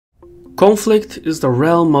Conflict is the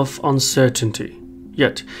realm of uncertainty,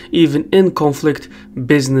 yet even in conflict,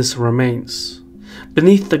 business remains.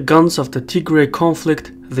 Beneath the guns of the Tigray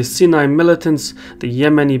conflict, the Sinai militants, the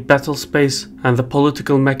Yemeni battle space, and the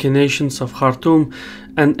political machinations of Khartoum,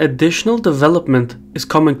 an additional development is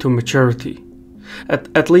coming to maturity.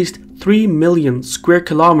 At least 3 million square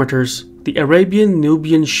kilometers, the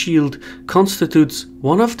Arabian-Nubian Shield constitutes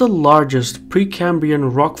one of the largest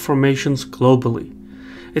Precambrian rock formations globally.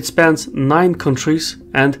 It spans 9 countries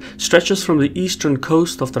and stretches from the eastern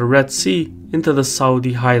coast of the Red Sea into the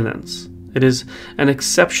Saudi highlands. It is an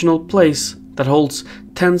exceptional place that holds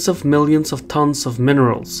tens of millions of tons of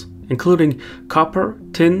minerals, including copper,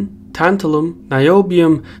 tin, tantalum,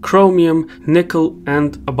 niobium, chromium, nickel,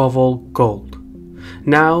 and above all, gold.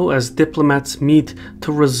 Now, as diplomats meet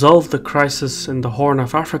to resolve the crisis in the Horn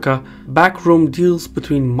of Africa, backroom deals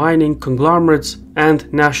between mining conglomerates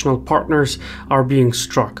and national partners are being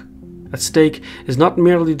struck. At stake is not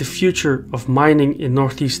merely the future of mining in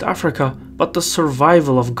Northeast Africa, but the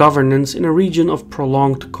survival of governance in a region of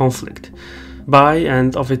prolonged conflict. By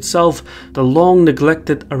and of itself, the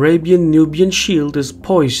long-neglected Arabian-Nubian Shield is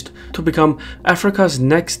poised to become Africa's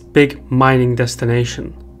next big mining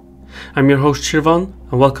destination. I'm your host Shirvan,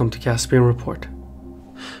 and welcome to Caspian Report.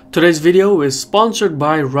 Today's video is sponsored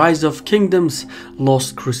by Rise of Kingdoms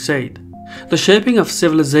Lost Crusade. The shaping of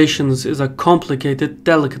civilizations is a complicated,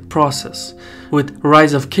 delicate process. With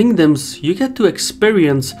Rise of Kingdoms, you get to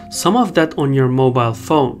experience some of that on your mobile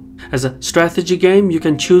phone. As a strategy game, you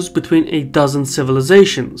can choose between a dozen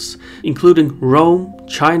civilizations, including Rome,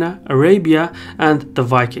 China, Arabia, and the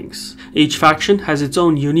Vikings. Each faction has its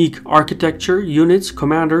own unique architecture, units,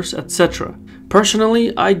 commanders, etc.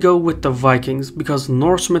 Personally, I go with the Vikings because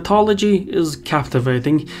Norse mythology is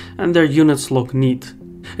captivating and their units look neat.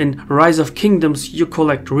 In Rise of Kingdoms, you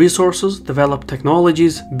collect resources, develop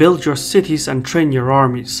technologies, build your cities and train your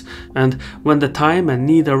armies. And when the time and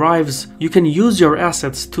need arrives, you can use your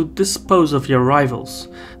assets to dispose of your rivals.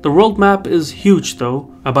 The world map is huge though.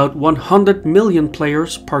 About 100 million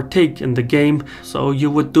players partake in the game, so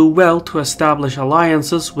you would do well to establish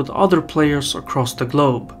alliances with other players across the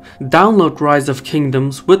globe. Download Rise of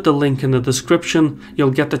Kingdoms with the link in the description.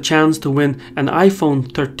 You'll get the chance to win an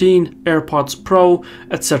iPhone 13, AirPods Pro,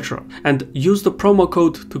 etc. And use the promo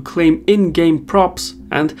code to claim in-game props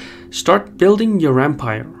and start building your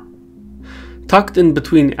empire. Tucked in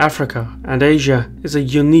between Africa and Asia is a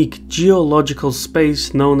unique geological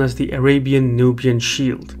space known as the Arabian-Nubian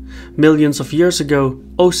Shield. Millions of years ago,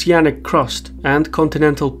 oceanic crust and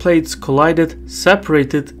continental plates collided,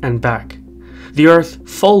 separated, and back. The Earth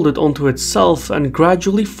folded onto itself and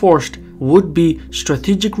gradually forced would-be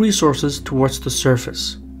strategic resources towards the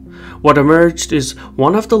surface. What emerged is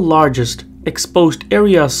one of the largest exposed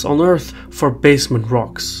areas on Earth for basement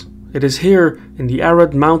rocks. It is here, in the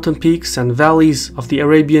arid mountain peaks and valleys of the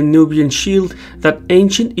Arabian-Nubian Shield, that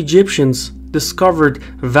ancient Egyptians discovered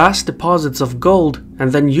vast deposits of gold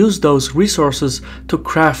and then used those resources to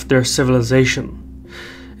craft their civilization.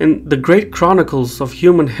 In the great chronicles of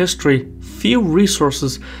human history, few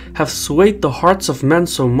resources have swayed the hearts of men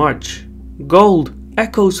so much. Gold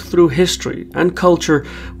echoes through history and culture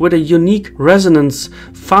with a unique resonance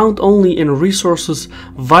found only in resources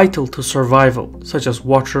vital to survival, such as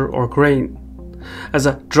water or grain. As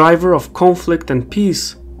a driver of conflict and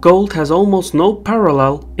peace, gold has almost no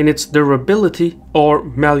parallel in its durability or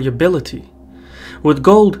malleability. With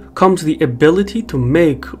gold comes the ability to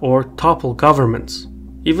make or topple governments.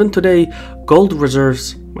 Even today, gold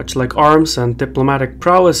reserves, much like arms and diplomatic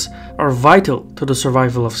prowess, are vital to the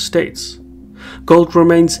survival of states. Gold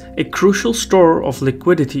remains a crucial store of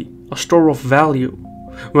liquidity, a store of value.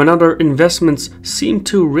 When other investments seem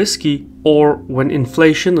too risky, or when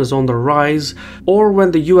inflation is on the rise, or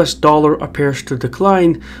when the US dollar appears to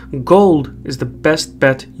decline, gold is the best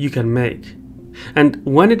bet you can make. And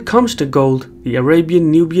when it comes to gold, the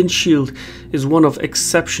Arabian-Nubian Shield is one of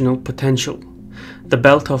exceptional potential. The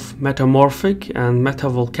belt of metamorphic and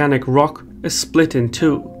metavolcanic rock is split in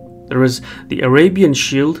two. There is the Arabian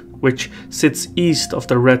Shield, which sits east of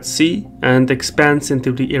the Red Sea and expands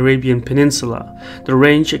into the Arabian Peninsula. The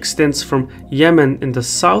range extends from Yemen in the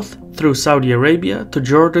south through Saudi Arabia to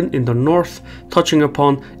Jordan in the north, touching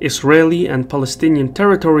upon Israeli and Palestinian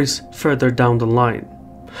territories further down the line.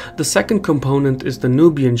 The second component is the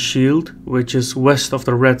Nubian Shield, which is west of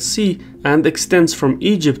the Red Sea and extends from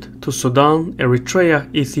Egypt to Sudan,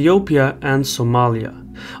 Eritrea, Ethiopia, and Somalia.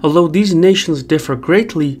 Although these nations differ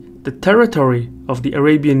greatly, the territory of the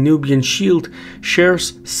Arabian-Nubian Shield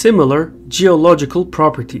shares similar geological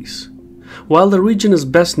properties. While the region is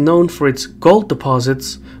best known for its gold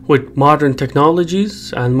deposits, with modern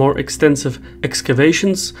technologies and more extensive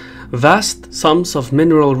excavations, vast sums of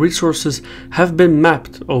mineral resources have been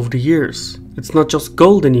mapped over the years. It's not just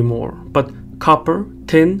gold anymore, but copper,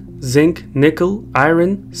 tin, zinc, nickel,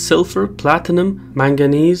 iron, silver, platinum,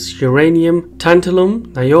 manganese, uranium, tantalum,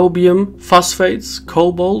 niobium, phosphates,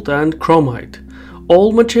 cobalt, and chromite.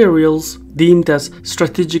 All materials deemed as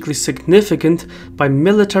strategically significant by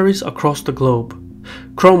militaries across the globe.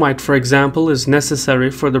 Chromite, for example, is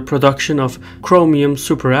necessary for the production of chromium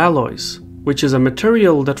superalloys, which is a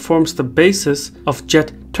material that forms the basis of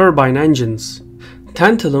jet turbine engines.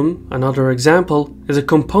 Tantalum, another example, is a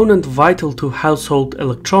component vital to household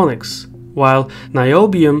electronics, while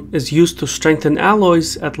niobium is used to strengthen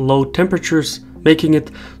alloys at low temperatures, making it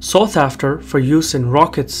sought after for use in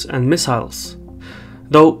rockets and missiles.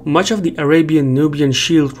 Though much of the Arabian Nubian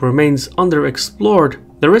Shield remains underexplored,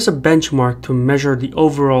 there is a benchmark to measure the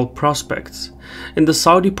overall prospects. In the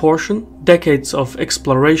Saudi portion, decades of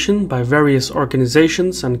exploration by various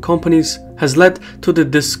organizations and companies has led to the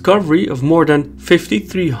discovery of more than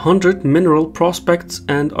 5,300 mineral prospects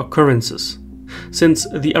and occurrences. Since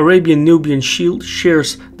the Arabian Nubian Shield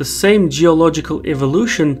shares the same geological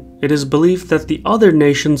evolution, it is believed that the other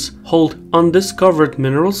nations hold undiscovered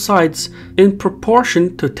mineral sites in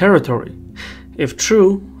proportion to territory. If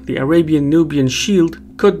true, the Arabian Nubian Shield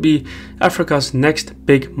could be Africa's next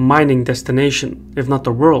big mining destination, if not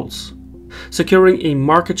the world's. Securing a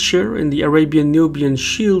market share in the Arabian Nubian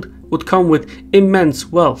Shield would come with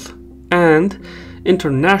immense wealth and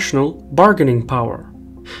international bargaining power.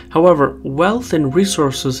 However, wealth and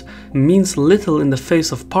resources means little in the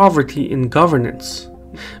face of poverty in governance.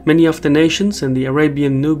 Many of the nations in the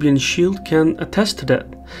Arabian Nubian Shield can attest to that.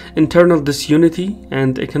 Internal disunity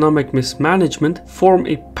and economic mismanagement form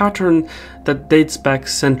a pattern that dates back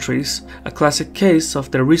centuries, a classic case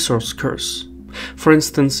of the resource curse. For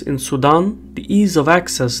instance, in Sudan, the ease of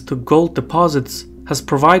access to gold deposits has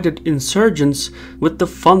provided insurgents with the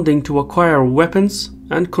funding to acquire weapons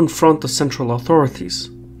and confront the central authorities.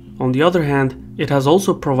 On the other hand, it has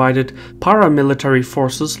also provided paramilitary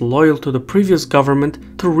forces loyal to the previous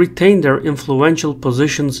government to retain their influential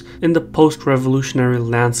positions in the post-revolutionary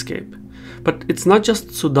landscape. But it's not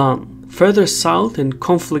just Sudan. Further south in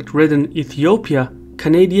conflict-ridden Ethiopia,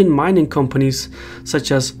 Canadian mining companies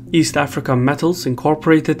such as East Africa Metals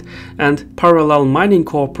Incorporated and Parallel Mining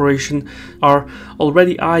Corporation are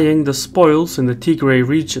already eyeing the spoils in the Tigray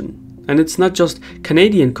region. And it's not just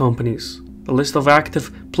Canadian companies. The list of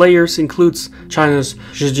active players includes China's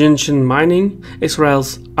Zijin Mining,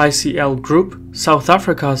 Israel's ICL Group, South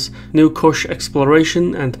Africa's New Kush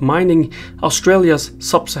Exploration and Mining, Australia's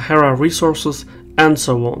Sub-Sahara Resources, and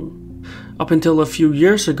so on. Up until a few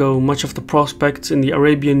years ago, much of the prospects in the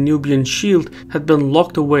Arabian Nubian Shield had been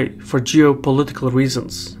locked away for geopolitical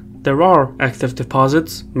reasons. There are active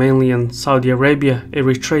deposits, mainly in Saudi Arabia,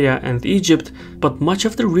 Eritrea, and Egypt, but much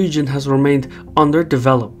of the region has remained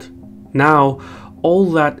underdeveloped. Now,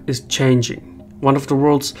 all that is changing. One of the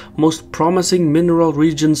world's most promising mineral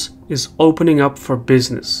regions is opening up for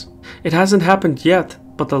business. It hasn't happened yet,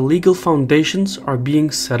 but the legal foundations are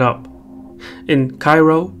being set up. In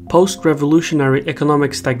Cairo, post-revolutionary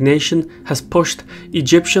economic stagnation has pushed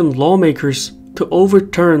Egyptian lawmakers to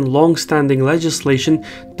overturn long-standing legislation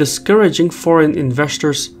discouraging foreign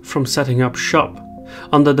investors from setting up shop.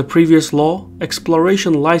 Under the previous law,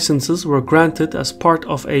 exploration licenses were granted as part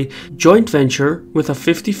of a joint venture with a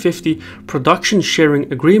 50-50 production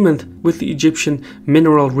sharing agreement with the Egyptian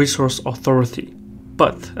Mineral Resource Authority.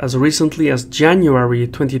 But as recently as January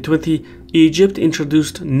 2020, Egypt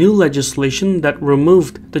introduced new legislation that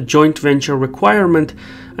removed the joint venture requirement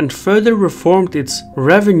and further reformed its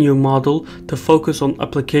revenue model to focus on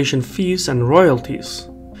application fees and royalties.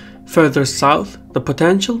 Further south, the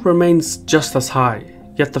potential remains just as high,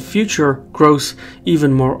 yet the future grows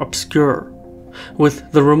even more obscure. With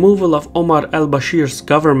the removal of Omar al-Bashir's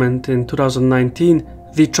government in 2019,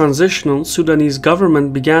 the transitional Sudanese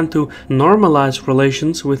government began to normalize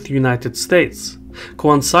relations with the United States.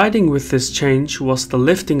 Coinciding with this change was the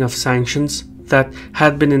lifting of sanctions that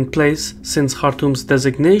had been in place since Khartoum's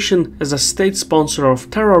designation as a state sponsor of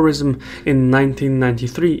terrorism in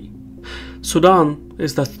 1993. Sudan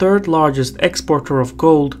is the third largest exporter of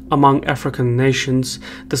gold among African nations,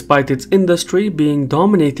 despite its industry being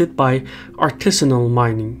dominated by artisanal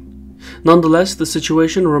mining. Nonetheless, the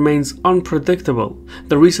situation remains unpredictable.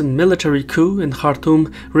 The recent military coup in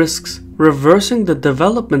Khartoum risks reversing the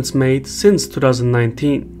developments made since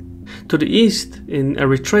 2019. To the east, in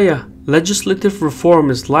Eritrea, legislative reform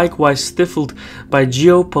is likewise stifled by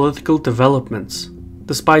geopolitical developments.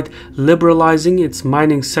 Despite liberalizing its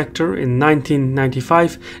mining sector in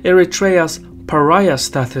 1995, Eritrea's pariah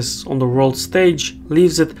status on the world stage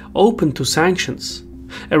leaves it open to sanctions.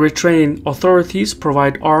 Eritrean authorities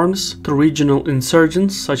provide arms to regional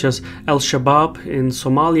insurgents such as Al-Shabaab in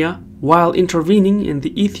Somalia, while intervening in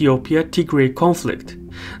the Ethiopia-Tigray conflict.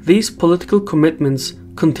 These political commitments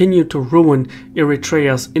continue to ruin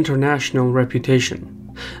Eritrea's international reputation.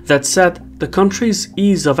 That said, the country's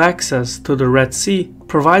ease of access to the Red Sea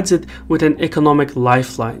provides it with an economic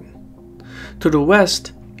lifeline. To the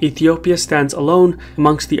west, Ethiopia stands alone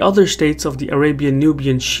amongst the other states of the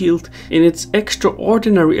Arabian-Nubian Shield in its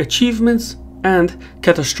extraordinary achievements and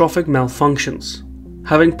catastrophic malfunctions.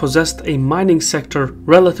 Having possessed a mining sector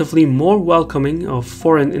relatively more welcoming of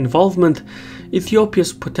foreign involvement,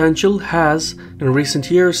 Ethiopia's potential has, in recent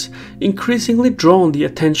years, increasingly drawn the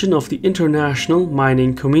attention of the international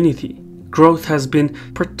mining community. Growth has been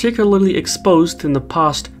particularly exposed in the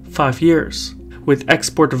past 5 years, with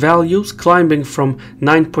export values climbing from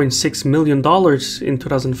 $9.6 million in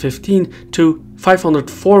 2015 to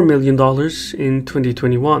 $504 million in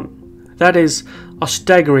 2021. That is a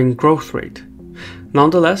staggering growth rate.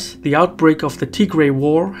 Nonetheless, the outbreak of the Tigray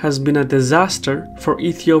War has been a disaster for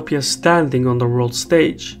Ethiopia's standing on the world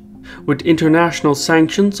stage. With international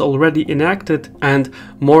sanctions already enacted and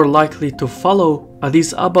more likely to follow,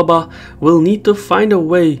 Addis Ababa will need to find a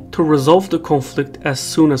way to resolve the conflict as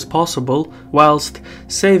soon as possible, whilst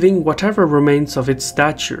saving whatever remains of its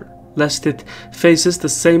stature, lest it faces the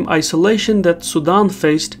same isolation that Sudan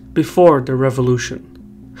faced before the revolution.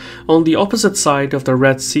 On the opposite side of the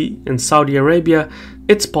Red Sea, in Saudi Arabia,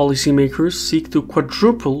 its policymakers seek to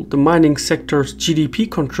quadruple the mining sector's GDP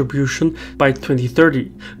contribution by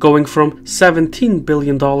 2030, going from $17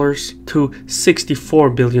 billion to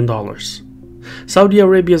 $64 billion. Saudi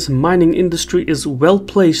Arabia's mining industry is well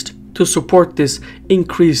placed to support this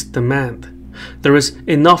increased demand. There is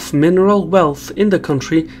enough mineral wealth in the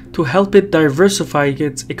country to help it diversify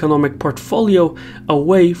its economic portfolio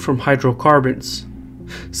away from hydrocarbons.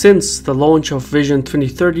 Since the launch of Vision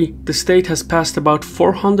 2030, the state has passed about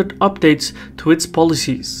 400 updates to its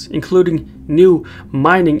policies, including new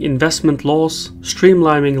mining investment laws,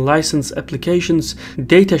 streamlining license applications,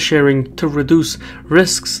 data sharing to reduce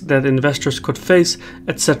risks that investors could face,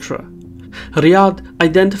 etc. Riyadh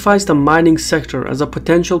identifies the mining sector as a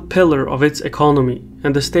potential pillar of its economy,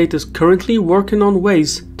 and the state is currently working on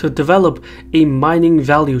ways to develop a mining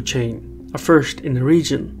value chain, a first in the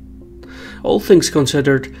region. All things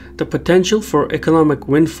considered, the potential for economic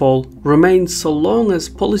windfall remains so long as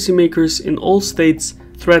policymakers in all states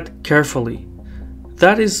tread carefully.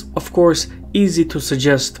 That is, of course, easy to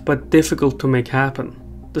suggest but difficult to make happen.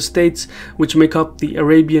 The states which make up the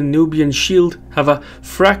Arabian-Nubian Shield have a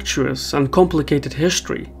fractious and complicated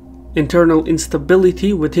history. Internal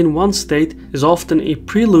instability within one state is often a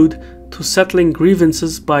prelude to settling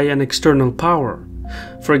grievances by an external power.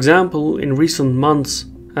 For example, in recent months,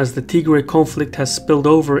 as the Tigray conflict has spilled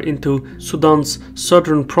over into Sudan's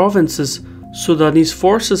southern provinces, Sudanese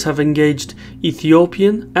forces have engaged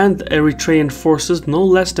Ethiopian and Eritrean forces no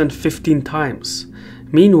less than 15 times.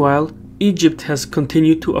 Meanwhile, Egypt has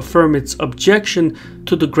continued to affirm its objection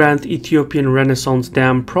to the Grand Ethiopian Renaissance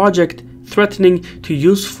Dam project, threatening to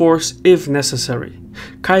use force if necessary.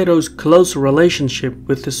 Cairo's close relationship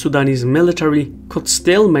with the Sudanese military could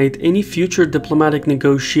stalemate any future diplomatic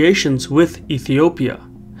negotiations with Ethiopia.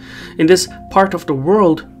 In this part of the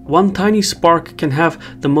world, one tiny spark can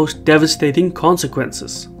have the most devastating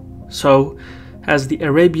consequences. So, as the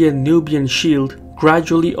Arabian-Nubian Shield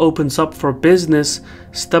gradually opens up for business,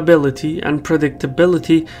 stability and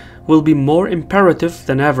predictability will be more imperative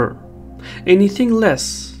than ever. Anything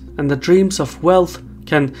less, and the dreams of wealth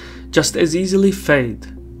can just as easily fade,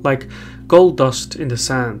 like gold dust in the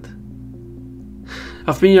sand.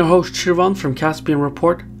 I've been your host Shirvan from Caspian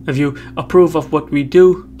Report. If you approve of what we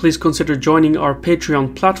do, please consider joining our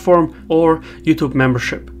Patreon platform or YouTube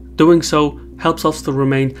membership. Doing so helps us to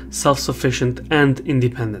remain self-sufficient and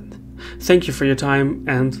independent. Thank you for your time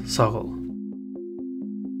and Sağ ol.